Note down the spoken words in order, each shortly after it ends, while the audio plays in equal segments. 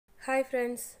Hi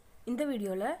friends, இந்த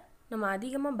வீடியோல நம்ம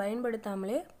அதிகமா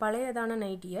பயன்படுத்தாமலே பழையதான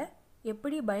நைட்டியை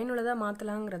எப்படி பயனுள்ளதா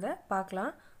மாத்தலாம்ங்கறத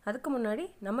பார்க்கலாம். அதுக்கு முன்னாடி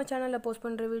நம்ம சேனல்ல போஸ்ட்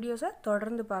பண்ற வீடியோஸை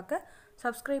தொடர்ந்து பார்க்க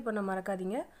Subscribe பண்ண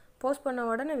மறக்காதீங்க. போஸ்ட் பண்ண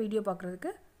உடனே வீடியோ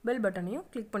பார்க்கிறதுக்கு பெல் பட்டனையும்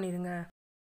கிளிக் பண்ணிருங்க.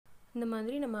 இந்த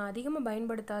மாதிரி நம்ம அதிகமா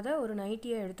பயன்படுத்தாத ஒரு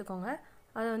நைட்டியை எடுத்துக்கோங்க.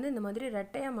 அதை இந்த மாதிரி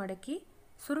ரெட்டையா மடக்கி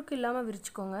சுருக்கு இல்லாம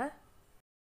விரிச்சுக்கோங்க.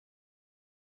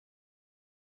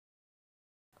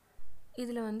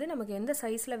 இதில் நமக்கு எந்த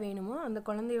சைஸில் வேணுமோ அந்த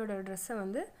குழந்தையோட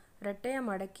ட்ரெஸ்ஸை ரெட்டையாக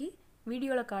மடக்கி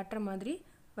வீடியோவில் காட்டுற மாதிரி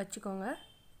வச்சுக்கோங்க.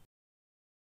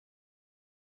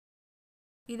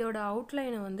 இதோட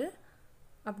அவுட்லைனை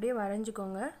அப்படியே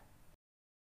வரைஞ்சிக்கோங்க.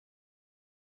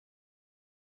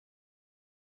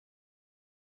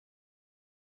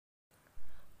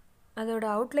 அதோட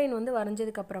அவுட்லைன்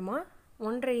வரைஞ்சதுக்கப்புறமா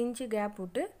 1.5 இன்ச்சு கேப்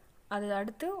விட்டு அது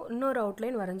அடுத்து இன்னொரு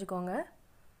அவுட்லைன் வரைஞ்சிக்கோங்க.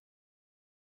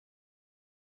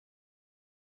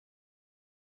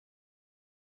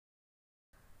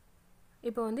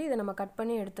 இப்போ இதை நம்ம கட்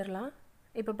பண்ணி எடுத்துடலாம்.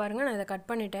 இப்போ பாருங்கள், நான் இதை கட்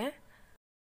பண்ணிட்டேன்.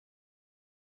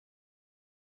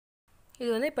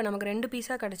 இது இப்போ நமக்கு 2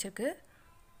 பீஸாக கிடச்சிருக்கு.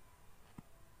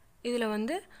 இதில்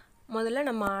முதல்ல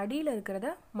நம்ம அடியில் இருக்கிறத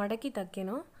மடக்கி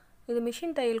தைக்கணும். இது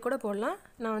மிஷின் தையல் கூட போடலாம்.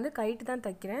 நான் கைட்டு தான்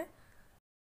தைக்கிறேன்.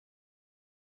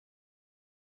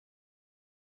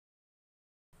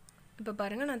 இப்போ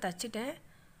பாருங்கள், நான் தைச்சிட்டேன்.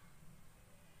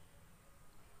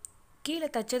 கீழே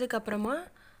தைச்சதுக்கப்புறமா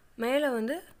மேலே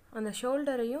அந்த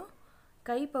ஷோல்டரையும்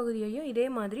கைப்பகுதியையும் இதே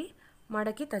மாதிரி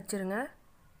மடக்கி தைச்சிருங்க.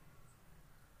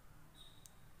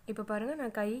 இப்போ பாருங்கள்,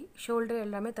 நான் கை ஷோல்டர்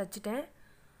எல்லாமே தைச்சிட்டேன்.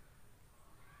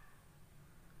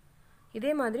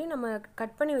 இதே மாதிரி நம்ம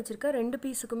கட் பண்ணி வச்சுருக்க 2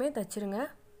 பீஸுக்குமே தைச்சிருங்க.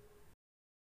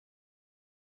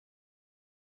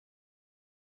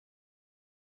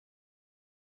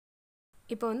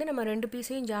 இப்போ நம்ம 2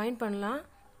 பீஸையும் ஜாயின் பண்ணலாம்.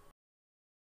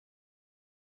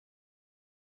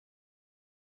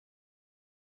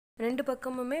 ரெண்டு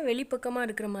பக்கமுமே வெளிப்பக்கமாக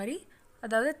இருக்கிற மாதிரி,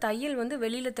 அதாவது தையல்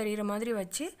வெளியில் தெரிகிற மாதிரி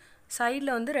வச்சு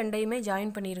சைடில் ரெண்டையுமே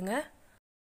ஜாயின் பண்ணிடுங்க.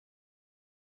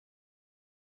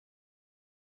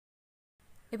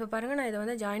 இப்போ பாருங்கள், நான்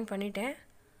இதை ஜாயின் பண்ணிட்டேன்.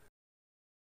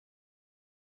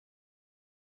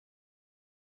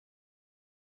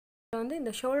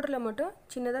 இந்த ஷோல்டரில் மட்டும்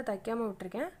சின்னதாக தைக்காமல்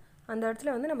விட்டுருக்கேன். அந்த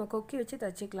இடத்துல நம்ம கொக்கி வச்சு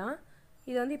தைச்சிக்கலாம்.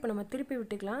 இதை இப்போ நம்ம திருப்பி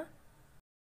விட்டுக்கலாம்.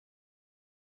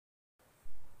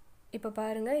 இப்போ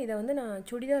பாருங்கள், இதை நான்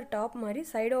சுடிதார் டாப் மாதிரி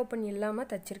சைடு ஓப்பன் இல்லாமல்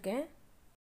தைச்சிருக்கேன்.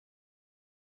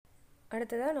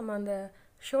 அடுத்ததாக நம்ம அந்த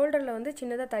ஷோல்டரில்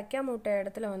சின்னதாக தைக்காமல் விட்ட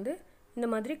இடத்துல இந்த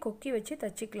மாதிரி கொக்கி வச்சு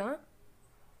தைச்சிக்கலாம்.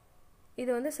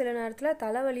 இது சில நேரத்தில்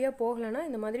தலைவலியாக போகலைன்னா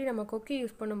இந்த மாதிரி நம்ம கொக்கி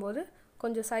யூஸ் பண்ணும்போது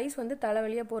கொஞ்சம் சைஸ்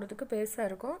தலைவலியாக போகிறதுக்கு பெருசாக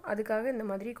இருக்கும். அதுக்காக இந்த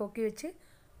மாதிரி கொக்கி வச்சு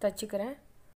தைச்சிக்கிறேன்.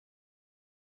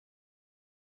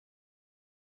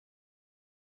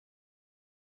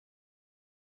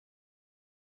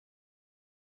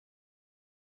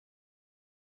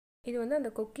 இது அந்த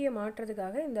கொக்கியை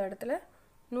மாட்டுறதுக்காக இந்த இடத்துல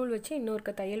நூல் வச்சு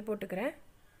இன்னொருக்க தையல் போட்டுக்கிறேன்.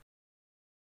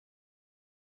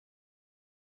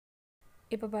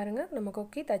 இப்போ பாருங்கள், நம்ம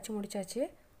கொக்கி தைச்சி முடிச்சாச்சு.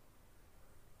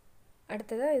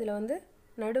 அடுத்ததாக இதில்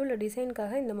நடுவில்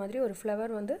டிசைனுக்காக இந்த மாதிரி ஒரு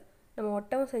ஃப்ளவர் நம்ம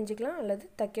ஒட்டவும் செஞ்சுக்கலாம் அல்லது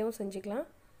தைக்கவும் செஞ்சுக்கலாம்.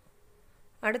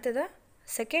 அடுத்ததாக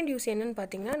செகண்ட் யூஸ் என்னன்னு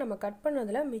பார்த்தீங்கன்னா, நம்ம கட்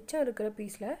பண்ணதில் மிச்சம் இருக்கிற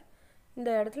பீஸில் இந்த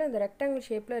இடத்துல இந்த ரெக்டாங்கிள்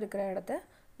ஷேப்பில் இருக்கிற இடத்த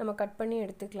நம்ம கட் பண்ணி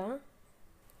எடுத்துக்கலாம்.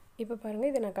 இப்போ பாருங்கள்,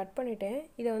 இதை நான் கட் பண்ணிட்டேன்.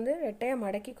 இதை ரெட்டையாக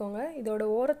மடக்கிக்கோங்க. இதோட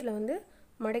ஓரத்தில்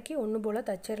மடக்கி ஒன்று போல்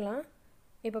தைச்சிடலாம்.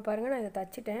 இப்போ பாருங்கள், நான் இதை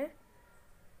தைச்சிட்டேன்.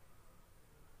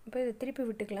 இப்போ இதை திருப்பி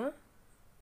விட்டுக்கலாம்.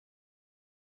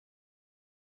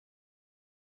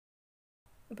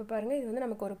 இப்போ பாருங்கள், இது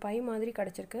நமக்கு ஒரு பை மாதிரி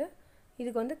கிடச்சிருக்கு.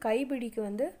 இதுக்கு கைப்பிடிக்கு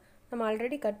நம்ம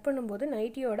ஆல்ரெடி கட் பண்ணும்போது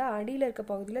நைட்டியோட அடியில் இருக்க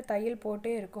பகுதியில் தையல்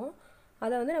போட்டே இருக்கும்.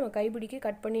 அதை நம்ம கைப்பிடிக்கு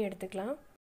கட் பண்ணி எடுத்துக்கலாம்.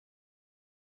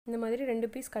 இந்த மாதிரி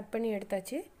 2 பீஸ் கட் பண்ணி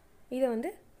எடுத்தாச்சு. இதை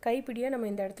கைப்பிடியாக நம்ம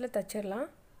இந்த இடத்துல தைச்சிடலாம்.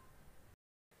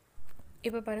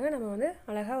 இப்போ பாருங்கள், நம்ம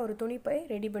அழகாக ஒரு துணிப்பை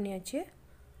ரெடி பண்ணியாச்சு.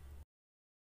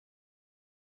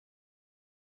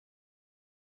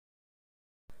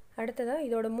 அடுத்ததாக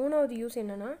இதோட 3வது யூஸ்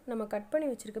என்னென்னா, நம்ம கட் பண்ணி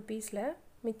வச்சுருக்க பீஸில்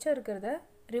மிச்சம் இருக்கிறத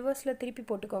ரிவர்ஸில் திருப்பி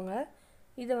போட்டுக்கோங்க.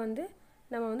 இதை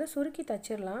நம்ம சுருக்கி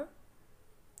தைச்சிடலாம்.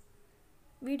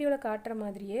 வீடியோவில் காட்டுற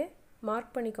மாதிரியே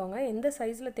மார்க் பண்ணிக்கோங்க. எந்த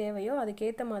சைஸில் தேவையோ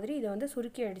அதுக்கேற்ற மாதிரி இதை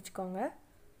சுருக்கி அடிச்சுக்கோங்க.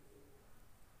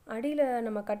 அடியில்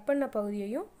நம்ம கட் பண்ண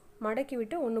பகுதியையும் மடக்கி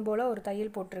விட்டு ஒன்று போல் ஒரு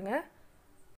தையல் போட்டுருங்க.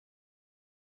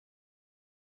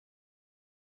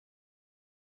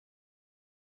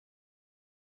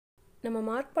 நம்ம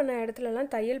மார்க் பண்ண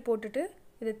இடத்துலலாம் தையல் போட்டுட்டு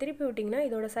இதை திருப்பி விட்டிங்கன்னா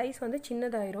இதோட சைஸ்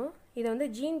சின்னதாயிரும். இதை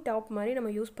ஜீன் டாப் மாதிரி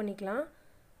நம்ம யூஸ் பண்ணிக்கலாம்.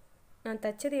 நான்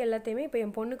தைச்சது எல்லாத்தையுமே இப்போ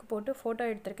என் பொண்ணுக்கு போட்டு ஃபோட்டோ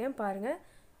எடுத்திருக்கேன். பாருங்கள்,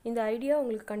 இந்த ஐடியா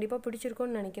உங்களுக்கு கண்டிப்பாக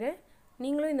பிடிச்சிருக்கும்னு நினைக்கிறேன்.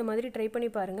 நீங்களும் இந்த மாதிரி ட்ரை பண்ணி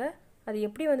பாருங்கள். அது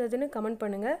எப்படி வந்ததுன்னு கமெண்ட்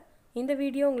பண்ணுங்கள். இந்த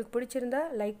வீடியோ உங்களுக்கு பிடிச்சிருந்தா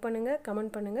லைக் பண்ணுங்கள்,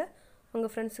 கமெண்ட் பண்ணுங்கள்,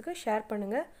 உங்கள் ஃப்ரெண்ட்ஸுக்கு ஷேர்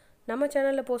பண்ணுங்கள். நம்ம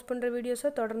சேனலில் போஸ்ட் பண்ணுற வீடியோஸை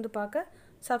தொடர்ந்து பார்க்க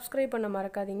சப்ஸ்கிரைப் பண்ண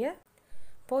மறக்காதீங்க.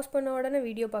 போஸ்ட் பண்ண உடனே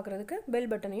வீடியோ பார்க்குறதுக்கு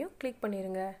பெல் பட்டனையும் கிளிக்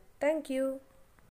பண்ணிடுங்க. தேங்க்யூ.